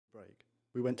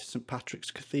we went to St Patrick's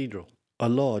Cathedral, a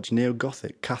large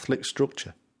neo-Gothic Catholic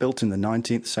structure built in the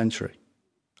 19th century.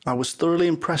 I was thoroughly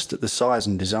impressed at the size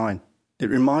and design. It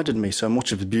reminded me so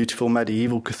much of the beautiful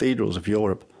medieval cathedrals of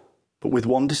Europe, but with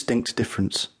one distinct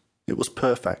difference. It was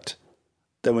perfect.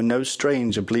 There were no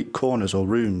strange oblique corners or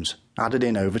rooms added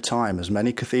in over time as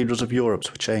many cathedrals of Europe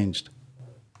were changed.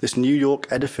 This New York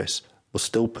edifice was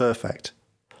still perfect,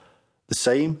 the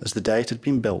same as the day it had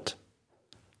been built.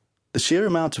 The sheer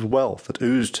amount of wealth that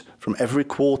oozed from every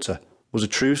quarter was a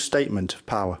true statement of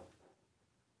power.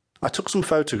 I took some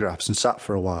photographs and sat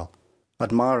for a while,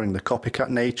 admiring the copycat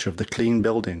nature of the clean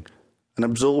building and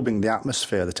absorbing the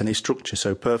atmosphere that any structure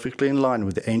so perfectly in line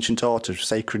with the ancient art of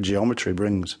sacred geometry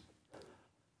brings.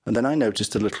 And then I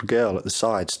noticed a little girl at the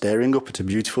side staring up at a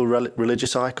beautiful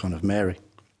religious icon of Mary.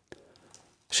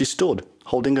 She stood,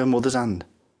 holding her mother's hand,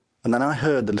 and then I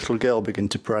heard the little girl begin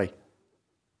to pray.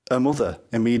 Her mother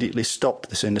immediately stopped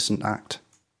this innocent act.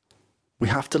 "We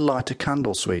have to light a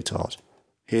candle, sweetheart.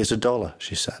 Here's $1,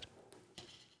 she said.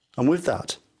 And with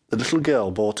that, the little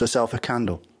girl bought herself a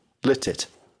candle, lit it,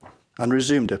 and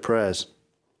resumed her prayers.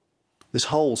 This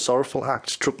whole sorrowful act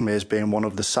struck me as being one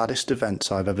of the saddest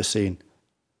events I've ever seen.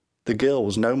 The girl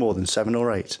was no more than 7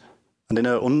 or 8, and in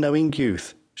her unknowing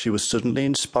youth she was suddenly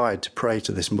inspired to pray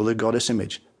to this mother goddess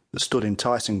image that stood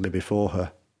enticingly before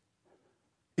her.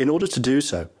 In order to do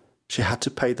so, she had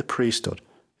to pay the priesthood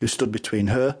who stood between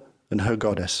her and her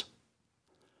goddess.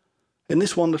 In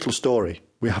this one little story,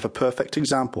 we have a perfect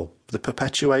example of the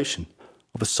perpetuation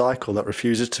of a cycle that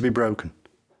refuses to be broken.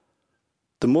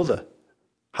 The mother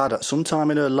had at some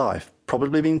time in her life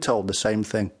probably been told the same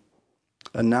thing,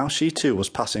 and now she too was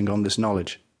passing on this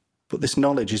knowledge. But this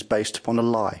knowledge is based upon a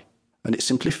lie, and it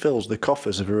simply fills the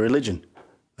coffers of a religion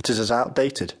that is as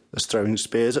outdated as throwing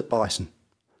spears at bison.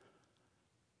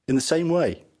 In the same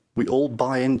way, we all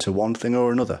buy into one thing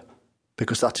or another,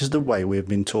 because that is the way we have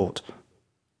been taught.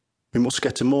 We must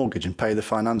get a mortgage and pay the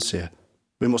financier.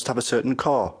 We must have a certain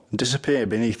car and disappear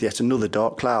beneath yet another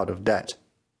dark cloud of debt.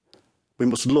 We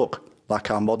must look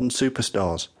like our modern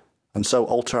superstars, and so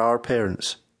alter our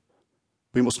appearance.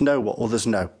 We must know what others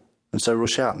know, and so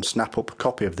rush out and snap up a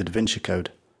copy of the Da Vinci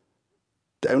Code.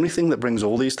 The only thing that brings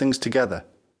all these things together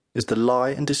is the lie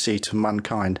and deceit of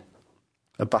mankind,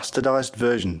 a bastardized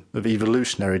version of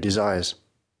evolutionary desires.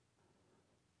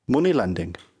 Money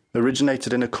lending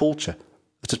originated in a culture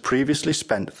that had previously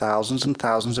spent thousands and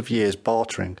thousands of years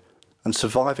bartering and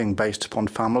surviving based upon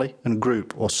family and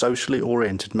group or socially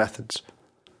oriented methods.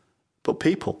 But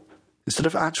people, instead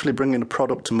of actually bringing a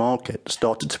product to market,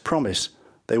 started to promise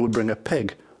they would bring a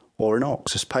pig or an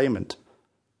ox as payment.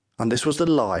 And this was the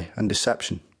lie and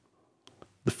deception.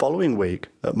 The following week,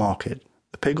 at market,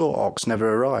 the pig or ox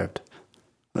never arrived,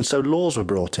 and so laws were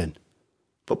brought in.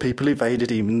 But people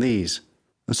evaded even these,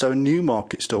 and so a new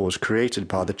market stall was created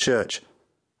by the church,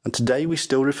 and today we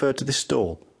still refer to this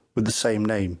stall with the same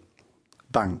name,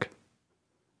 bank.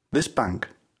 This bank,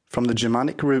 from the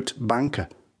Germanic root banca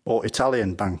or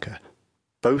Italian banca,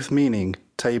 both meaning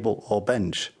table or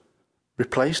bench,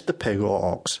 replaced the pig or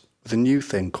ox with a new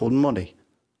thing called money,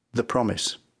 the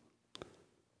promise.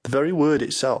 The very word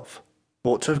itself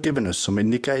ought to have given us some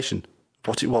indication of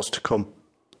what it was to come,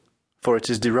 for it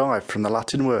is derived from the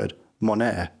Latin word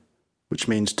monere, which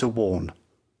means to warn.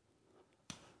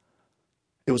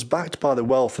 It was backed by the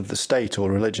wealth of the state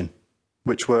or religion,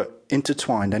 which were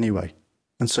intertwined anyway,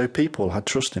 and so people had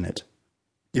trust in it.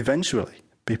 Eventually,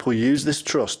 people used this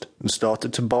trust and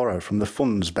started to borrow from the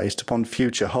funds based upon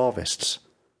future harvests.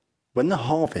 When the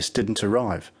harvest didn't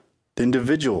arrive, the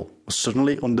individual was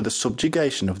suddenly under the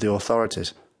subjugation of the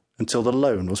authorities until the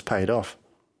loan was paid off.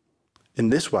 In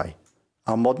this way,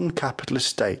 our modern capitalist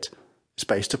state is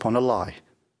based upon a lie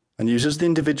and uses the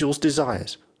individual's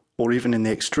desires, or even in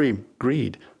the extreme,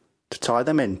 greed, to tie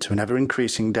them into an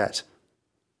ever-increasing debt.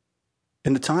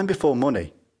 In the time before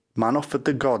money, man offered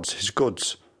the gods his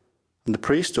goods, and the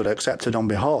priesthood accepted on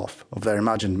behalf of their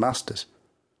imagined masters.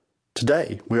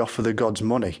 Today, we offer the gods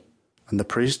money, and the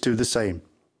priests do the same.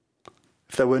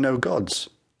 If there were no gods,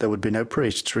 there would be no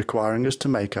priests requiring us to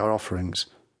make our offerings.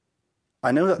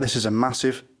 I know that this is a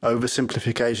massive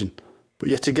oversimplification, but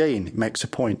yet again it makes a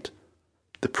point.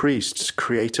 The priests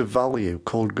create a value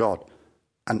called God,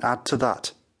 and add to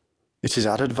that. It is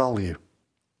added value.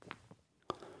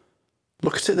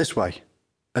 Look at it this way.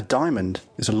 A diamond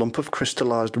is a lump of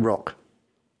crystallized rock.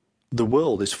 The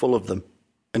world is full of them,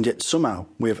 and yet somehow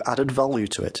we have added value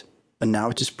to it, and now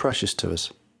it is precious to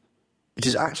us. It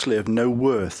is actually of no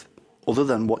worth other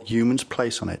than what humans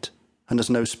place on it, and has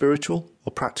no spiritual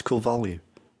or practical value,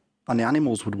 and the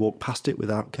animals would walk past it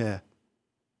without care.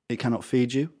 It cannot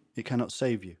feed you, it cannot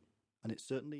save you, and it certainly